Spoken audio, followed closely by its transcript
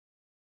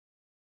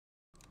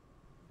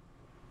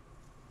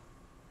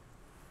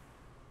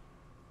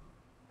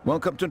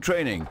Welcome to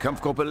training.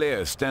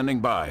 Kampfgruppe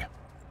standing by.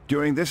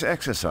 During this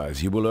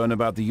exercise, you will learn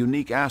about the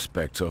unique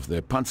aspects of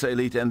the Panzer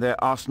Elite and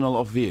their arsenal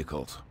of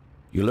vehicles.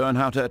 You learn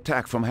how to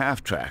attack from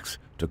half-tracks,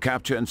 to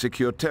capture and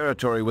secure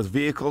territory with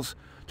vehicles,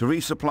 to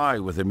resupply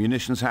with the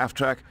munitions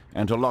half-track,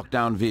 and to lock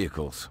down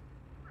vehicles.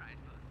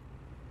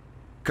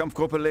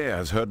 Kampfgruppe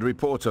has heard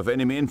reports of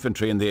enemy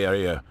infantry in the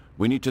area.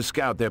 We need to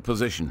scout their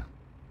position.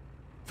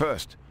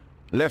 First,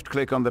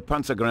 left-click on the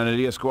Panzer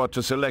Grenadier squad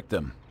to select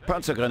them.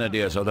 Panzer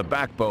Grenadiers are the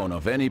backbone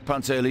of any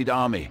Panzer Elite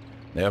army.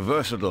 They are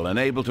versatile and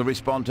able to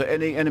respond to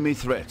any enemy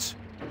threats.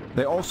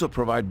 They also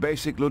provide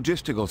basic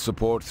logistical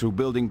support through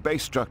building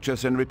base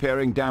structures and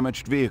repairing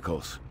damaged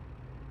vehicles.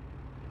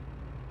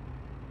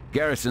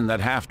 Garrison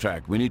that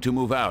half-track. We need to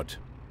move out.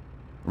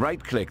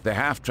 Right-click the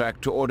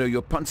half-track to order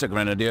your Panzer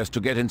Grenadiers to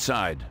get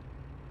inside.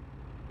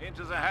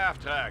 Into the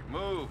half-track.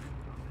 Move!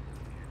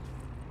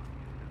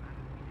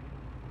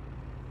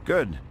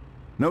 Good.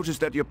 Notice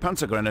that your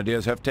Panzer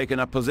Grenadiers have taken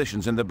up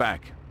positions in the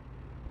back.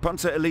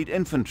 Panzer Elite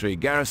infantry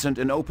garrisoned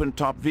in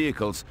open-top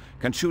vehicles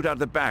can shoot out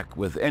the back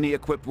with any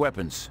equipped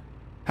weapons.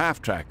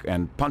 Half-track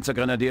and Panzer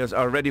Grenadiers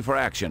are ready for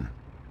action.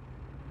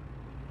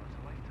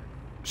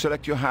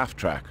 Select your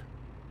half-track.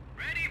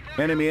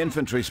 Enemy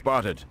infantry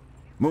spotted.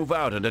 Move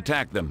out and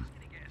attack them.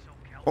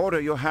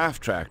 Order your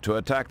half-track to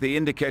attack the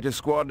indicator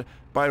squad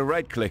by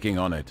right-clicking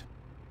on it.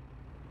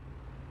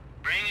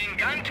 Bringing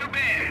gun to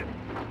bear.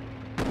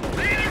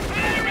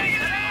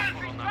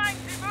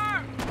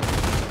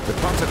 The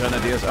Panzer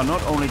Grenadiers are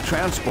not only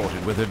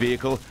transported with the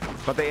vehicle,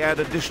 but they add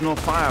additional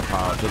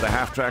firepower to the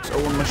half-track's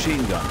own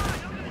machine gun.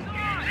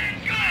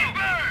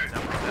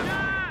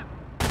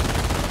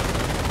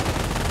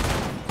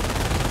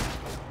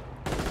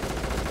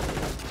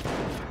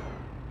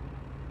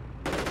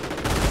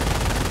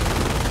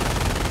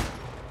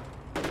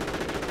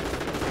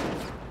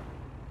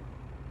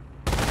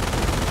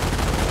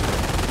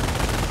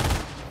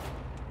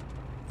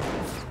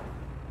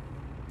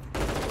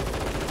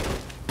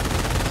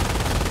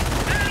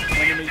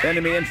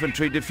 Enemy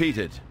infantry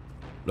defeated.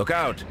 Look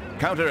out!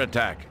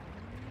 Counterattack!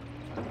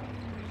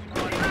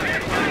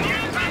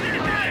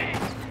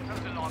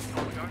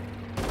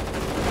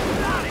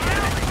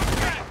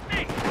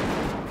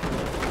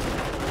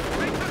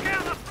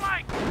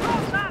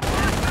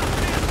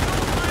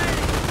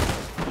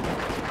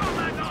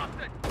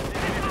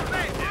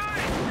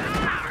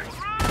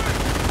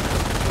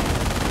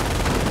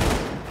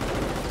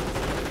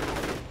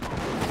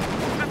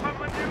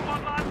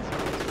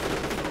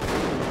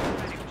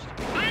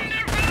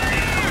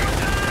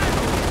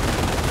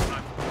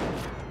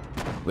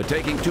 We're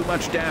taking too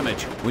much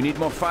damage. We need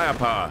more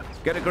firepower.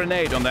 Get a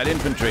grenade on that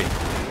infantry.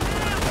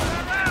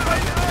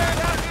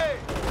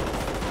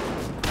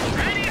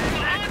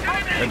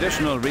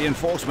 Additional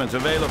reinforcements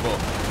available.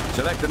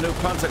 Select the new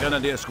Panzer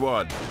Grenadier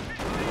squad.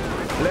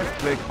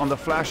 Left-click on the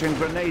flashing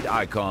grenade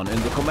icon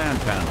in the command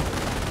panel.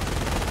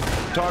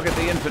 Target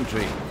the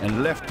infantry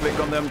and left-click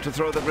on them to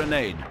throw the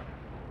grenade.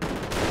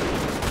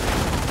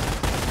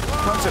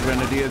 Panzer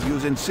Grenadiers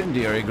use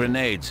incendiary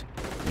grenades.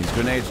 These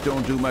grenades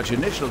don't do much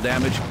initial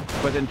damage,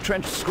 but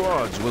entrenched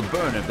squads will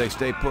burn if they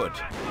stay put.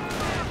 Stand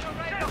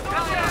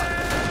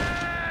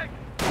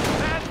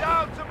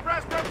down,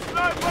 suppress them,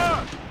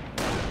 sniper!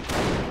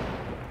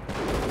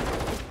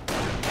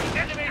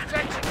 Enemy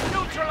section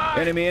neutralized!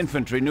 Enemy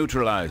infantry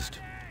neutralized.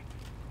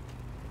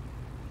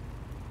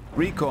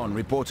 Recon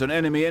reports an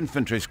enemy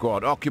infantry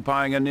squad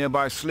occupying a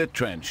nearby slit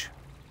trench.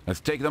 Let's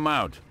take them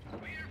out.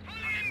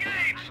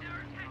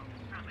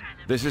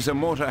 This is a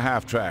mortar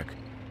half-track.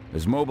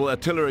 This mobile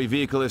artillery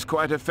vehicle is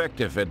quite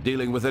effective at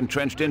dealing with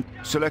entrenched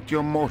Select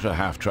your mortar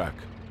half-track.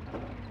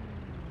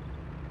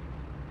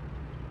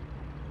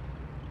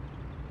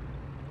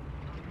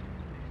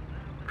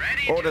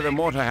 Order the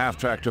mortar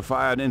half-track to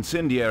fire an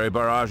incendiary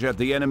barrage at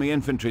the enemy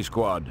infantry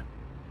squad.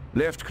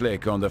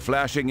 Left-click on the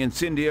flashing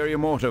incendiary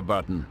mortar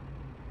button.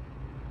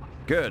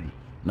 Good.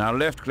 Now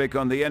left-click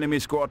on the enemy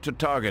squad to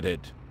target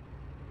it.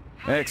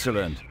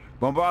 Excellent.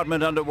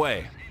 Bombardment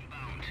underway.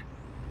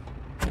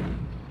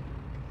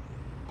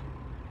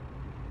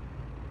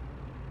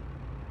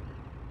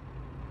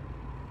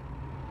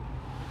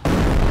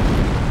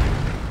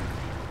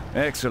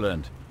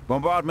 Excellent.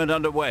 Bombardment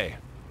underway.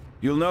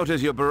 You'll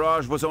notice your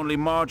barrage was only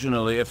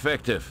marginally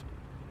effective.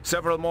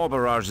 Several more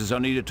barrages are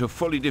needed to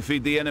fully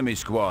defeat the enemy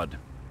squad.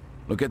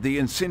 Look at the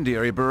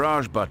incendiary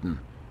barrage button.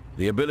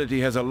 The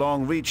ability has a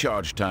long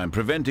recharge time,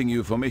 preventing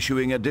you from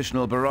issuing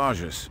additional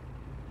barrages.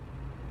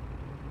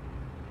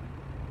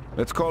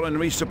 Let's call in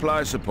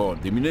resupply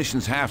support, the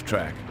munitions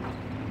half-track.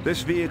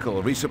 This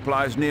vehicle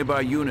resupplies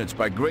nearby units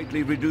by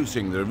greatly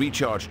reducing the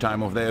recharge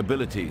time of their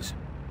abilities.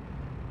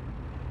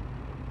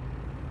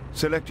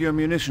 Select your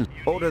munitions.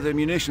 Order the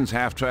munitions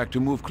half-track to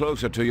move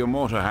closer to your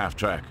mortar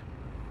half-track.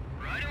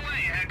 Right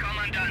away, Herr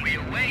Commandant. We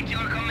await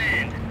your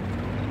command.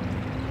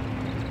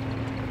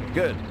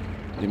 Good.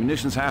 The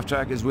munitions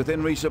half-track is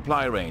within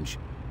resupply range.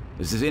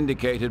 This is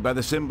indicated by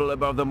the symbol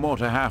above the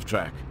mortar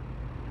half-track.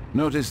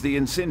 Notice the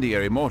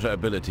incendiary mortar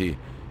ability.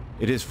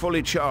 It is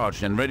fully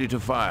charged and ready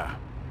to fire.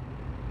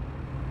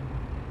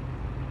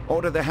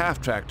 Order the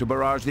half-track to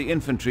barrage the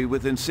infantry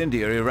with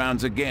incendiary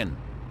rounds again.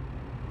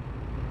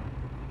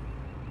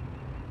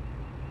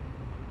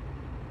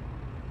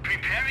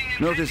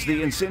 Notice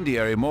the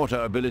incendiary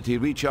mortar ability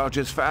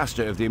recharges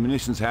faster if the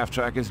munitions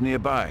half-track is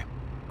nearby.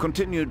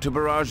 Continue to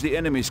barrage the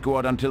enemy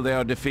squad until they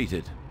are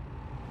defeated.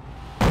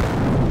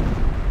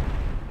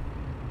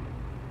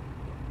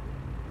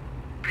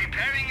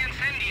 Preparing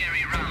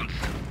incendiary rounds.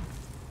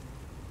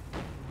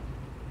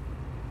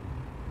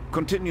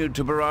 Continue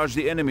to barrage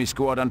the enemy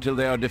squad until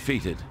they are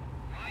defeated.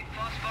 White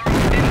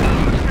phosphorus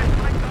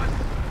inbound.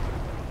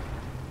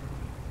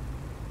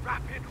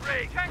 Rapid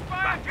rig! Check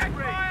fire! Check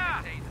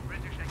fire! The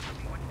British are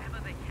using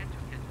whatever they can to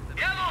get to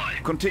the... Yeah,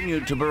 boy! Continue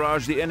to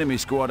barrage the enemy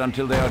squad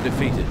until they are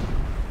defeated.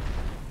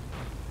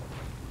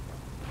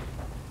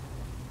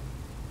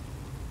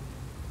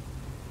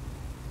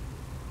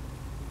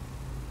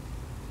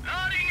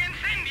 Loading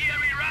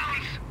incendiary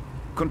rounds.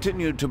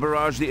 Continue to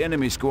barrage the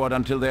enemy squad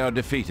until they are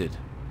defeated.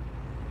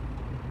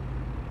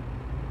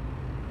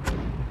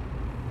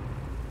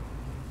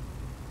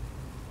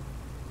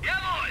 Yeah,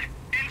 boy!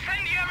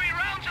 Incendiary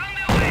rounds on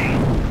their way.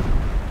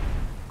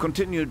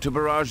 Continue to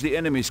barrage the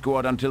enemy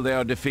squad until they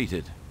are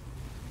defeated.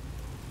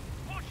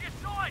 Watch your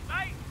side,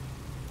 mate!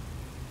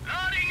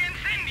 Loading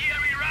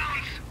incendiary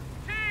rounds.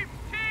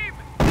 Team!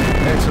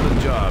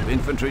 Excellent job.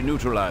 Infantry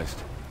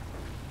neutralized.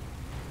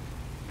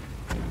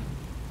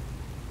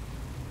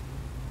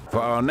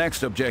 For our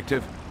next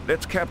objective,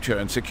 let's capture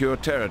and secure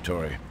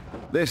territory.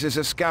 This is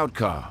a scout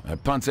car, a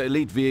Panzer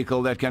elite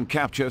vehicle that can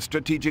capture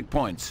strategic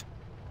points.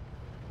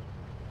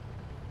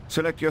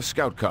 Select your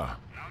scout car.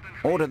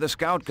 Order the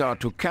scout car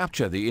to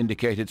capture the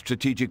indicated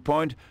strategic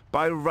point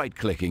by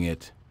right-clicking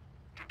it.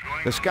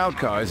 The scout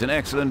car is an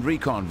excellent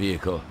recon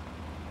vehicle.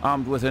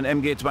 Armed with an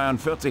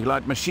MG-42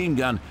 light machine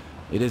gun,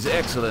 it is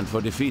excellent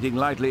for defeating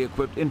lightly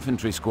equipped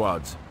infantry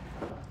squads.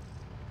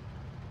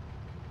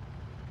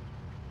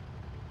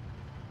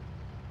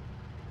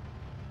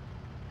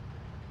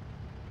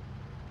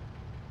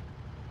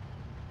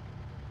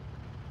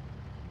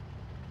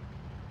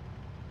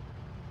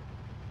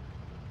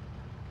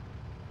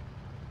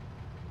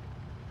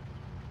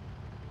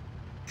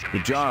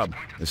 Good job.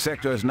 The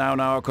sector is now in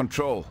our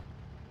control.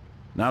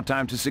 Now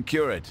time to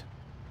secure it.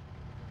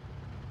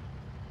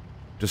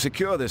 To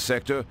secure this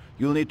sector,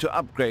 you'll need to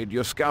upgrade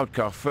your scout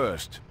car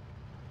first.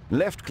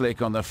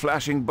 Left-click on the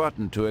flashing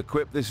button to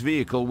equip this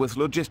vehicle with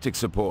logistics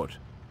support.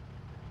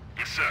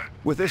 Yes, sir.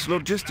 With this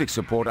logistics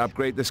support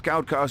upgrade, the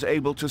scout car is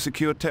able to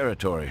secure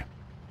territory.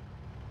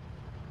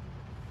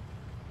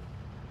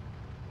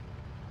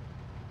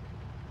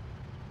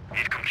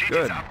 It completed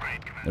Good. its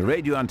upgrade, Commander. The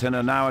radio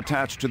antenna now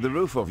attached to the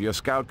roof of your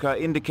scout car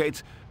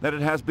indicates that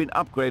it has been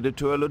upgraded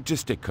to a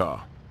logistic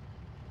car.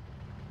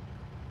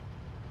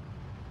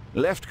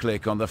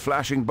 Left-click on the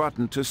flashing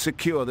button to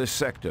secure this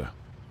sector.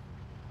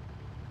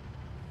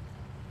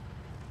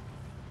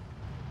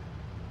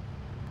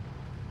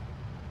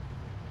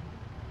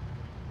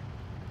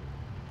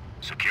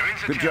 Securing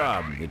the Good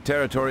job. territory. The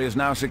territory is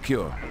now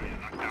secure.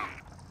 Lockdown.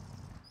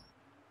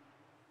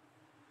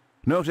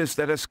 Notice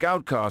that a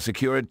scout car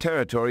secured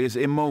territory is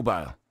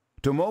immobile.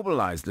 To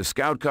mobilize the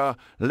scout car,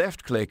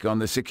 left-click on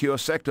the Secure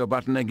Sector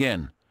button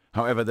again.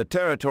 However, the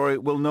territory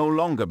will no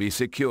longer be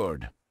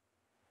secured.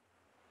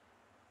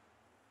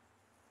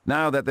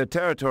 Now that the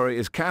territory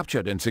is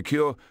captured and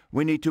secure,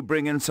 we need to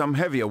bring in some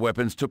heavier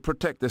weapons to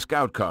protect the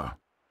scout car.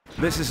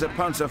 This is a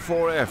Panzer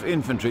IV-F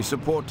infantry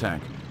support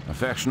tank,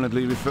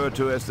 affectionately referred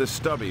to as the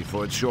Stubby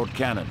for its short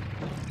cannon.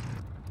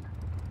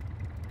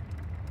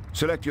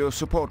 Select your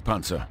support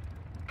Panzer.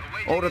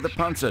 Order the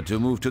Panzer to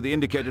move to the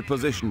indicated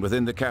position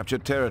within the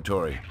captured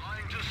territory.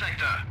 Flying to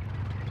sector.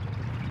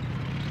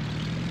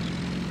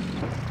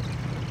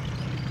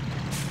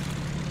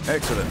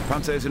 Excellent.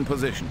 Panzer is in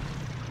position.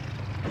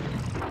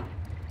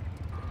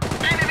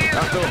 Enemy is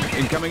Achtung!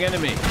 Incoming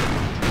enemy!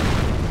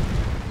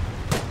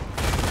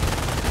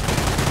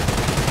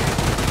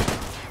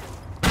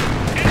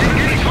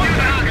 engaged on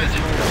target.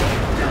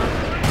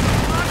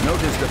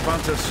 Notice the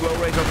Panzer's slow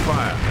rate of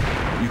fire.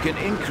 You can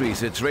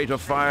increase its rate of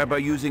fire by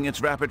using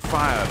its rapid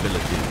fire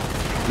ability.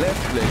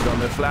 Left-click on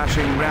the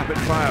flashing rapid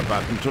fire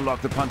button to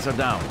lock the Panzer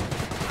down.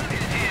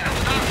 Here,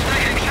 start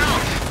stacking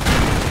shells.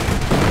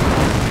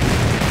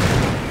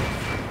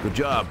 Good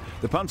job.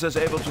 The Panzer is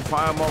able to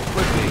fire more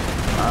quickly.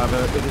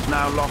 However, it is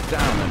now locked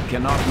down and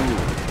cannot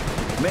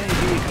move. Many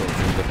vehicles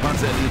in the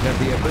Panzer Elite have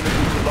the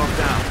ability to lock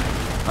down.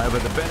 However,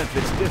 the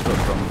benefits differ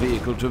from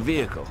vehicle to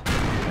vehicle.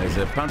 As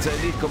a Panzer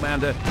Elite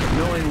commander,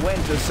 knowing when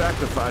to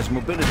sacrifice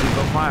mobility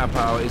for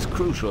firepower is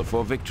crucial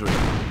for victory.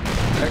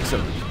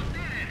 Excellent.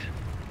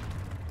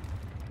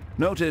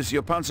 Notice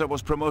your Panzer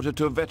was promoted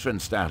to veteran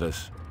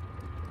status.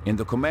 In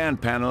the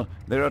command panel,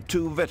 there are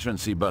two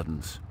veterancy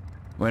buttons.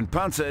 When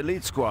Panzer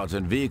Elite squads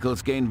and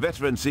vehicles gain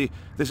veterancy,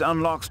 this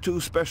unlocks two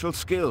special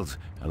skills,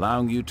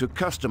 allowing you to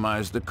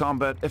customize the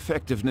combat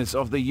effectiveness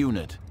of the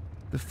unit.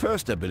 The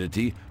first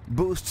ability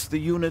boosts the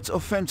unit's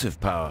offensive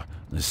power,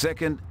 the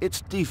second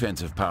its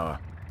defensive power.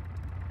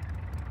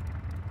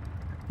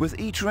 With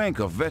each rank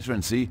of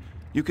veterancy,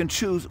 You can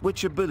choose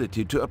which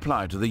ability to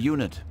apply to the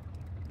unit.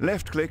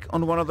 Left-click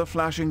on one of the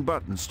flashing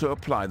buttons to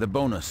apply the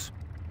bonus.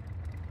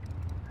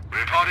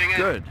 Reporting in.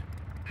 Good.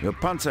 Your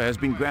Panzer has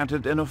been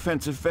granted an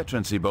offensive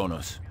veterancy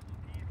bonus.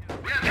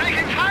 We're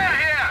taking fire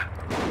here!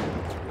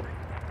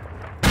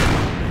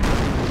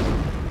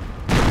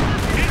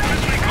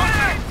 Infantry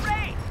contact!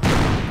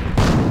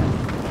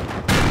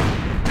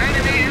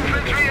 Enemy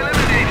infantry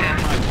eliminated!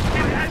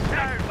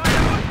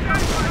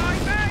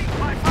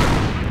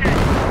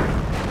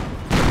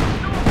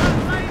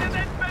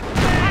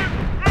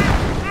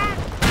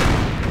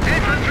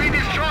 Infantry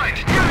destroyed!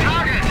 New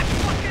target!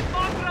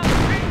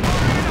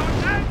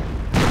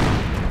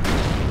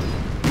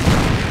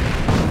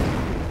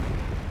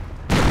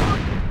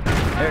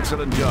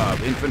 Excellent job.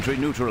 Infantry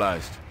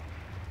neutralized.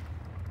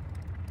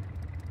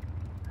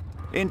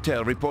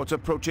 Intel reports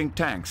approaching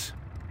tanks.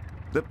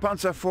 The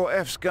Panzer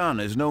IV's gun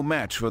is no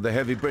match for the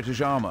heavy British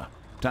armor.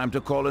 Time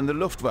to call in the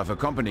Luftwaffe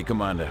company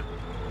commander.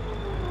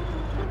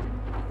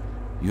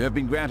 You have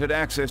been granted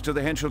access to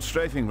the Henschel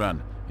strafing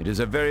run. It is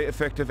a very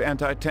effective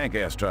anti-tank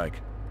airstrike.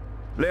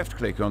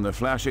 Left-click on the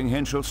flashing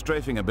Henschel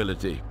strafing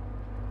ability.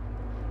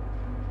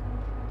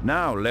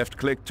 Now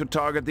left-click to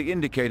target the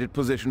indicated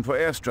position for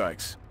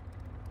airstrikes.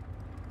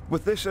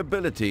 With this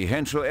ability,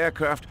 Henschel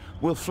aircraft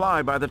will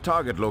fly by the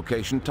target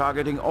location,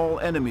 targeting all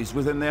enemies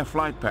within their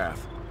flight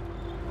path.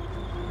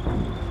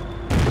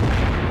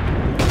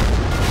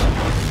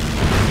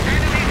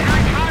 Enemy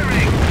tank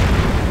firing!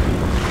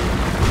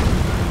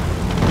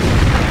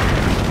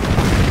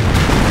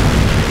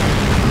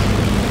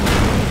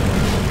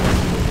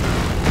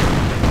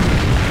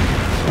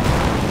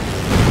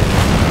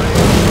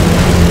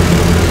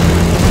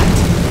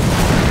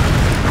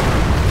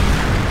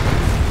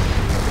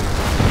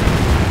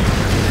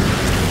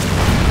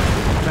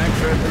 Tank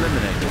threat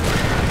eliminated.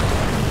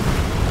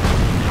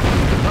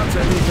 The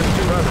Panzer has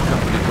two other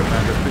company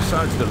commanders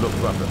besides the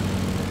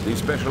Luftwaffe. These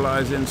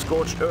specialize in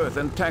scorched earth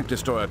and tank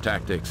destroyer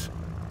tactics.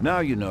 Now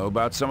you know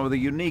about some of the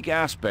unique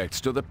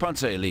aspects to the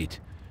Panzer Elite.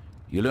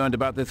 You learned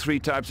about the 3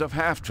 types of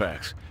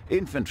half-tracks: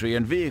 infantry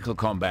and vehicle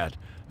combat,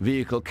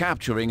 vehicle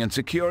capturing and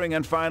securing,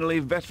 and finally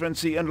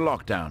veterancy and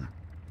lockdown.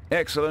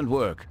 Excellent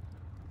work.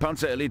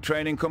 Panzer Elite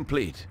training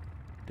complete.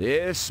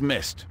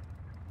 Dismissed.